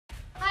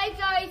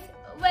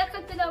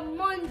welcome to the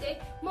Monday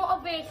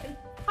Motivation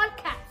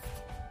Podcast.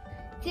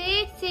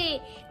 They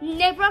say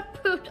never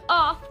put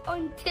off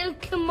until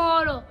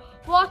tomorrow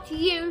what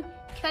you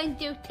can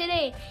do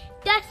today.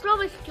 That's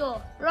rubbish,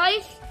 Joe,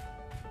 right?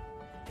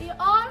 We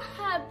all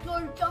have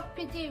your job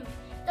to do.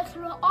 That's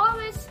we're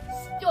always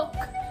stuck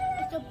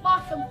at the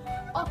bottom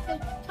of the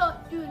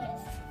to-do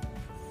list.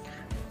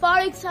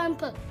 For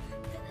example,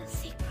 little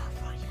secret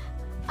for you.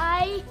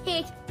 I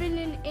hate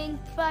bringing in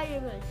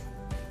fireworks.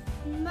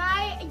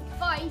 My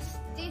advice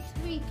this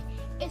week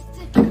is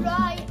to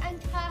try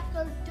and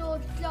tackle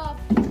those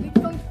jobs you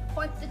don't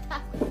want to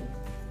tackle.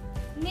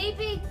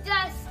 Maybe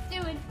just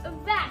doing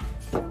VAT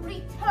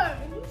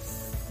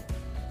returns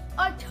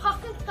or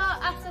talking to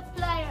a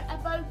supplier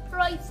about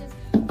prices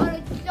or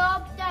a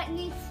job that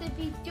needs to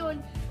be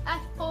done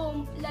at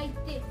home like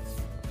this.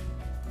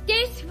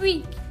 This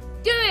week,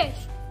 do it!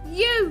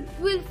 You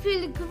will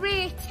feel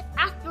great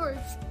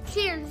afterwards.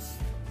 Cheers!